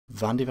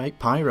Vandy Vape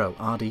Pyro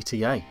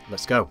RDTA.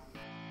 Let's go.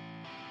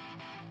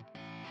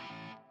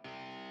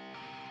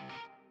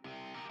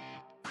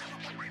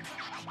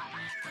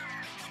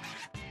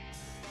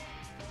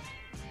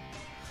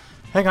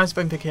 Hey guys,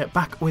 Vick here,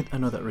 back with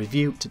another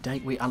review.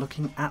 Today we are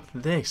looking at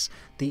this,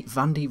 the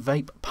Vandy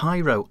Vape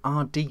Pyro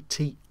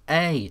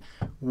RDTA.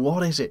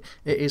 What is it?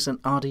 It is an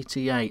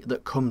RDTA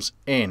that comes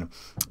in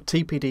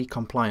TPD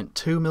compliant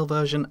 2mm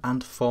version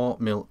and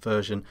 4mm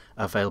version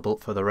available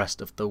for the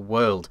rest of the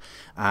world.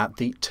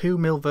 The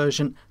 2mm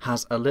version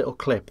has a little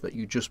clip that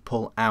you just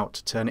pull out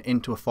to turn it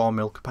into a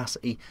 4mm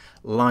capacity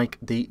like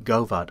the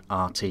Govad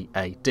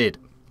RTA did.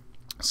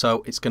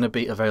 So it's going to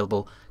be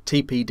available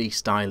TPD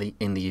style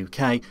in the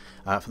UK.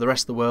 For the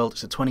rest of the world,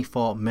 it's a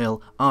 24mm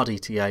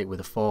RDTA with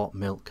a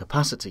 4mm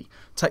capacity.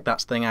 Take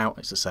that thing out,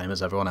 it's the same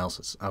as everyone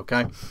else's.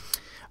 Okay.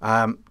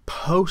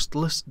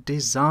 Postless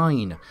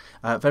design.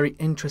 Very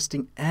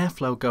interesting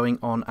airflow going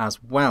on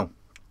as well.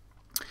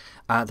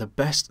 The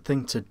best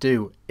thing to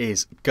do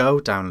is go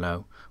down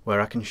low, where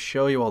I can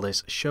show you all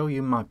this, show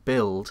you my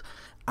build,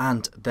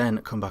 and then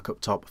come back up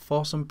top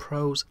for some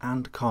pros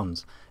and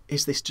cons.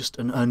 Is this just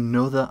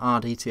another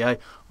RDTA,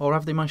 or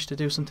have they managed to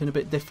do something a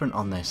bit different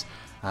on this?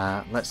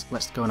 Let's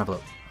go and have a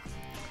look.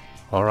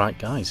 Alright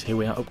guys, here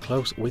we are up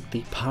close with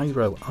the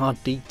Pyro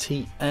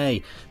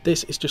RDTA.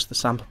 This is just the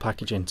sample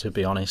packaging, to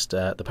be honest.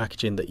 The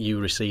packaging that you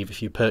receive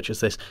if you purchase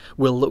this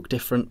will look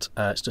different.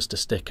 It's just a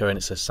sticker and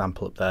it says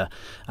sample up there.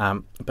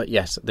 But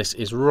yes, this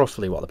is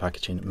roughly what the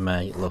packaging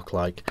may look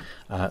like.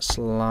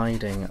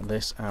 Sliding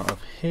this out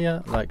of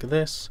here like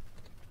this.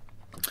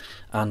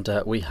 And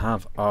we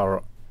have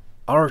our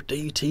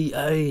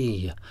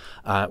RDTA.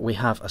 We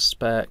have a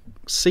spare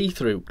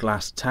see-through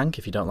glass tank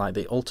if you don't like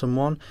the Ultim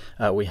one.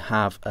 We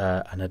have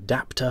an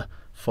adapter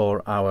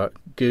for our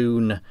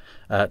goon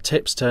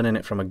tips, turning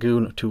it from a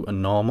goon to a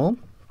normal.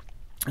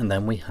 And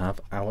then we have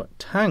our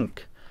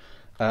tank.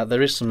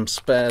 There is some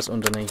spares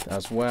underneath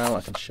as well.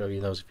 I can show you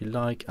those if you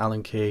like.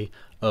 Allen key,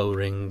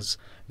 O-rings,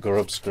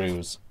 grub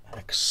screws,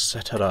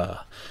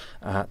 etc.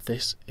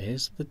 This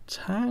is the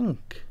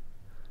tank.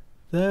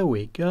 There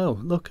we go,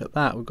 look at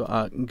that. We've got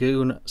our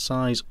goon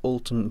size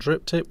Ultim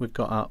drip tip, we've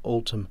got our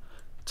Ultim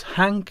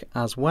tank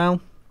as well.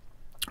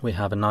 We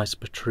have a nice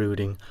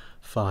protruding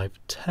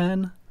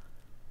 510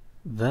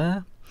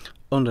 there.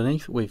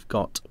 Underneath we've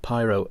got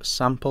Pyro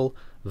sample,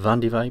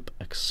 Vandy Vape,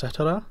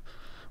 etc.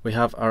 We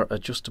have our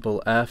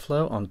adjustable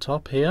airflow on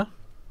top here.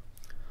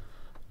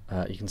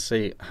 You can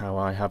see how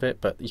I have it,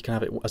 but you can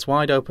have it as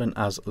wide open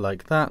as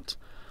like that,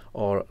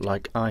 or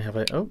like I have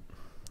it. Oh,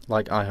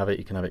 like I have it,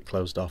 you can have it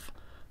closed off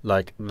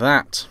like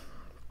that.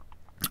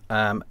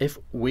 If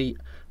we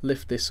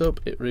lift this up,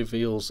 it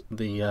reveals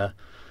the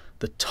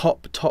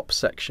top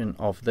section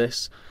of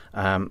this.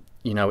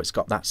 You know, it's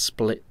got that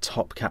split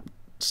top cap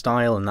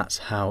style, and that's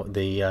how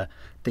the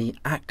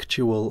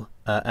actual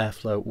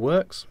airflow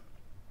works.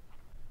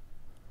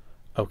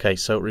 Okay,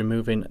 so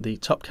removing the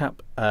top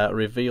cap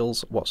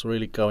reveals what's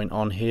really going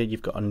on here.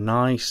 You've got a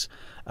nice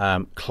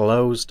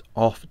closed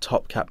off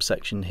top cap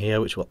section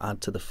here, which will add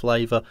to the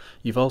flavour.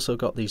 You've also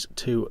got these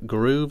two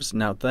grooves.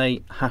 Now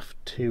they have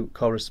to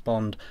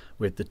correspond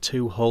with the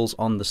two holes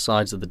on the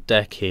sides of the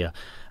deck here.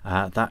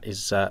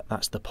 That's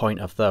the point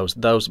of those.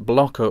 Those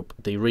block up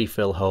the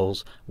refill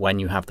holes when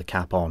you have the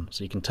cap on.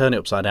 So you can turn it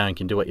upside down, you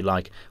can do what you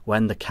like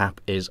when the cap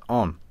is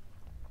on.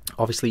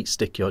 Obviously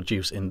stick your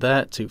juice in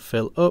there to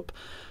fill up.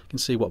 You can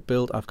see what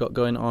build I've got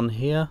going on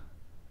here.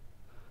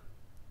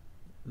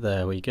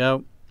 There we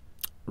go.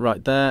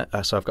 Right there,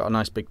 so I've got a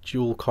nice big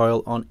dual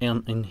coil on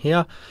in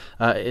here.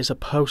 It is a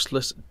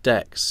postless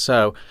deck,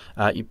 so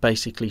you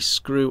basically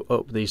screw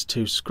up these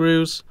two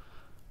screws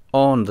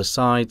on the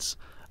sides,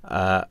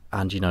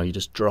 and you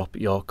just drop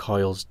your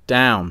coils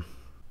down.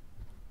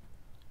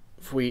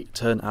 If we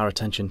turn our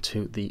attention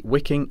to the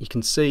wicking, you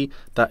can see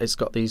that it's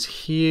got these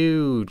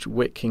huge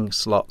wicking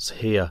slots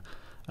here.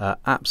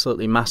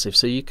 Absolutely massive,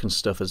 so you can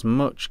stuff as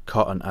much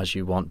cotton as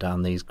you want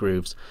down these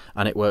grooves,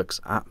 and it works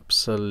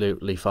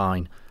absolutely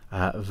fine.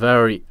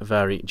 Very,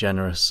 very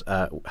generous.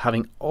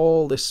 Having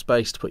all this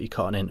space to put your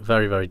cotton in,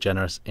 very, very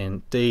generous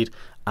indeed,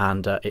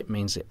 and it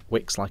means it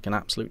wicks like an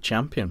absolute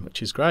champion,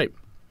 which is great.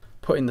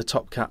 Putting the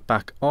top cap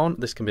back on,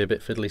 this can be a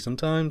bit fiddly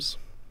sometimes.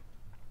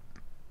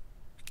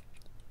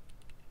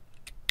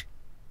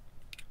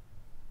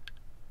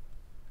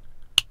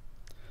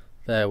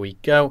 There we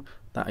go,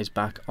 that is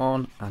back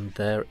on, and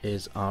there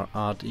is our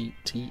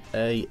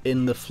RDTA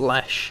in the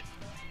flesh.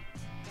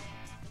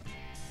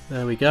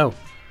 There we go.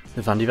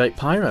 The Vandy Vape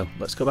Pyro.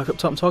 Let's go back up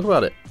top and talk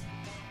about it.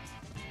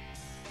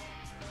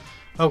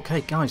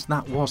 Okay guys,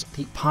 that was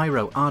the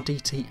Pyro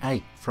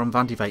RDTA from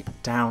Vandy Vape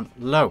down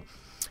low.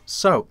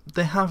 So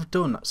they have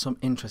done some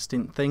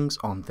interesting things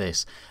on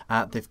this.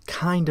 They've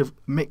kind of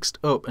mixed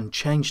up and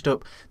changed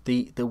up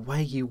the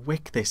way you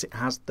wick this. It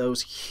has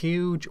those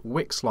huge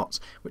wick slots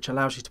which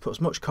allows you to put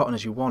as much cotton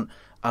as you want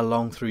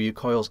along through your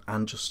coils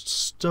and just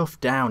stuff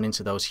down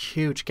into those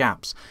huge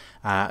gaps.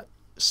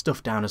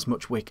 Stuff down as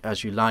much wick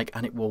as you like,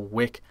 and it will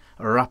wick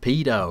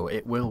rapido.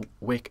 It will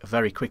wick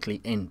very quickly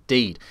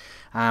indeed.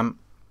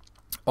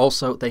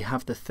 Also, they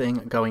have the thing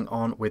going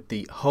on with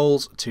the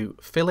holes to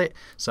fill it.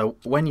 So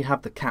when you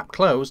have the cap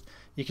closed,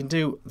 you can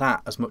do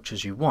that as much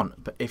as you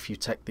want. But if you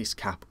take this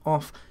cap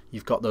off,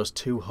 you've got those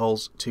 2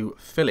 holes to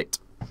fill it.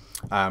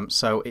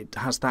 So it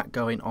has that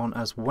going on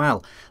as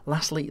well.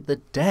 Lastly, the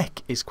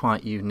deck is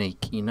quite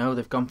unique. You know,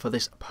 they've gone for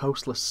this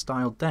postless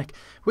style deck,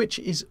 which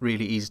is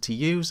really easy to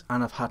use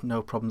and I've had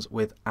no problems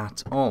with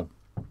at all.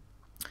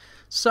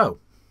 So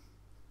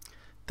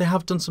they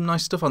have done some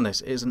nice stuff on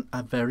this. It is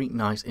a very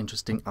nice,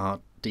 interesting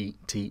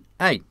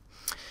RDTA.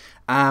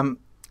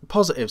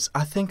 Positives.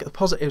 I think the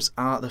positives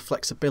are the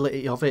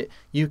flexibility of it.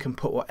 You can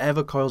put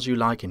whatever coils you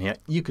like in here.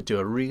 You could do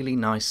a really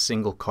nice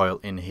single coil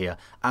in here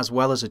as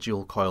well as a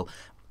dual coil.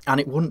 And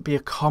it wouldn't be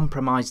a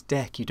compromised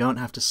deck. You don't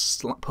have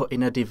to put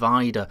in a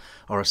divider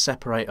or a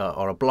separator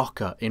or a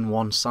blocker in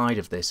one side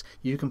of this.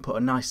 You can put a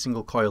nice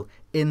single coil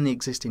in the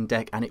existing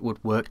deck and it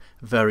would work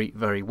very,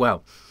 very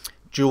well.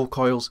 Dual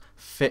coils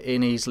fit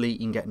in easily. You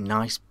can get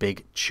nice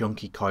big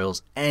chunky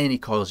coils, any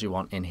coils you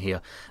want in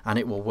here, and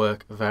it will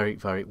work very,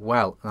 very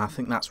well. And I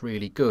think that's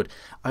really good.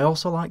 I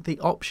also like the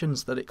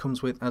options that it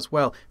comes with as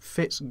well.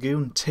 Fits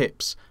goon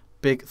tips.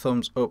 Big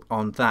thumbs up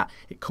on that.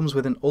 It comes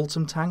with an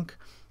Ultim tank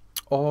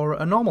or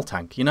a normal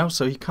tank, you know,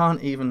 so you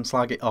can't even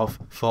slag it off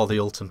for the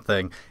Ultim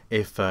thing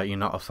if you're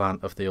not a fan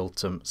of the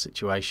Ultim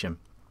situation.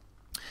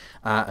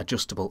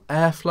 Adjustable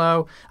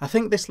airflow. I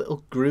think this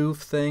little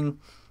groove thing,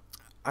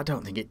 I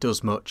don't think it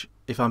does much.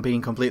 If I'm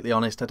being completely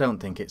honest, I don't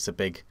think it's a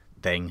big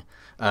thing.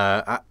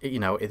 You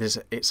know,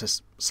 it's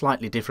a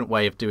slightly different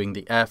way of doing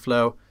the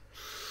airflow.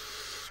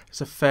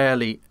 It's a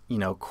fairly, you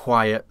know,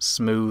 quiet,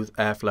 smooth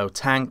airflow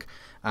tank.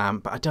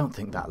 But I don't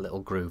think that little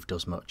groove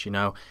does much, you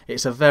know.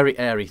 It's a very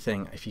airy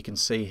thing. If you can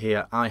see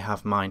here, I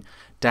have mine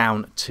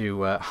down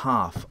to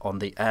half on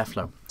the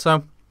airflow.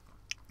 So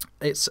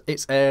it's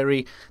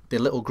airy. The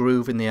little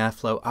groove in the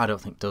airflow I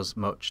don't think does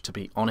much, to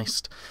be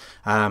honest.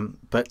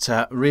 But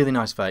really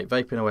nice vape,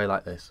 vaping away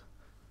like this.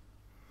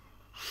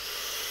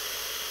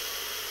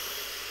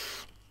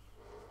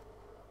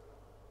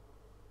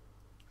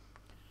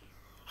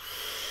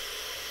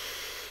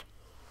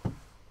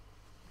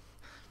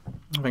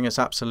 I think it's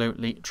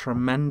absolutely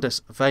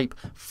tremendous vape.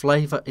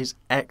 Flavour is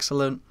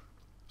excellent.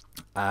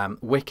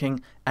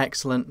 Wicking,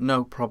 excellent.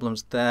 No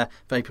problems there.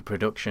 Vapour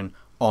production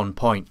on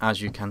point,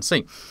 as you can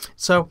see.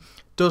 So,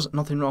 does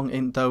nothing wrong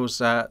in those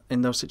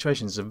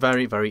situations. It's a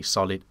very, very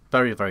solid,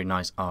 very, very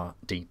nice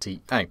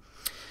RDTA.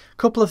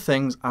 Couple of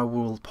things I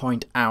will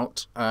point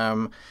out.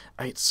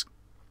 It's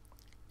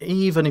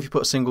even if you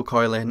put a single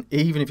coil in,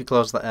 even if you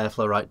close the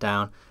airflow right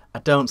down, I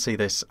don't see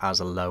this as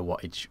a low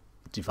wattage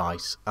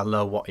device, a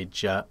low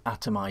wattage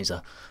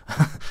atomizer.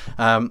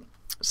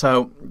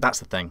 So that's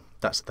the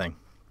thing.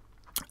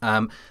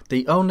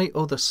 The only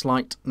other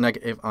slight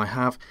negative I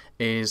have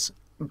is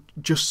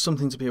just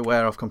something to be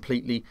aware of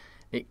completely.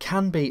 It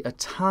can be a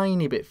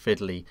tiny bit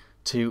fiddly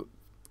to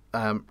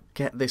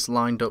get this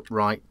lined up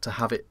right, to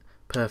have it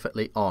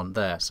perfectly on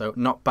there. So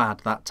not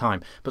bad that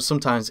time, but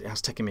sometimes it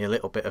has taken me a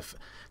little bit of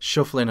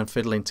shuffling and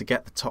fiddling to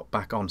get the top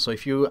back on. So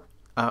if you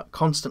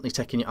constantly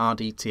taking your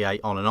RDTA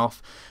on and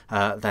off,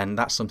 then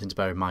that's something to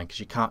bear in mind,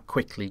 because you can't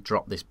quickly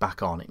drop this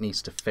back on. It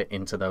needs to fit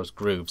into those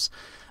grooves.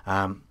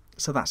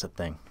 So that's a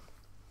thing.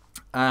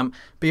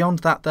 Beyond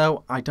that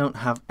though, I don't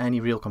have any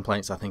real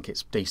complaints. I think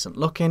it's decent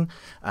looking.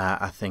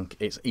 I think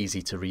it's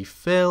easy to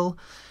refill.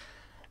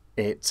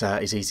 It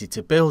is easy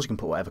to build. You can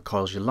put whatever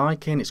coils you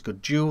like in. It's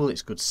good dual,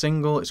 it's good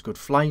single, it's good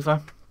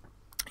flavour.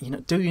 You know,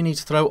 do you need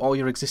to throw all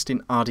your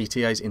existing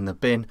RDTAs in the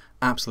bin?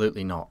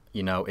 Absolutely not.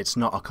 You know, it's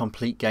not a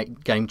complete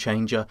game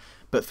changer,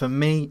 but for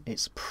me,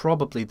 it's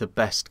probably the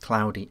best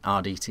cloudy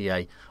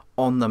RDTA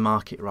on the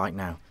market right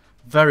now.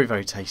 Very,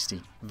 very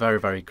tasty, very,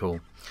 very cool.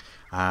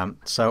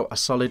 So a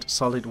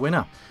solid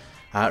winner.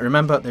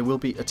 Remember, there will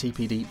be a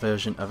TPD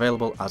version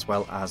available, as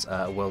well as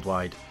a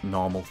worldwide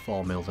normal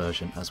 4mm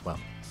version as well.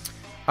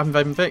 I'm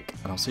Vick,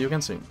 and I'll see you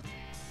again soon.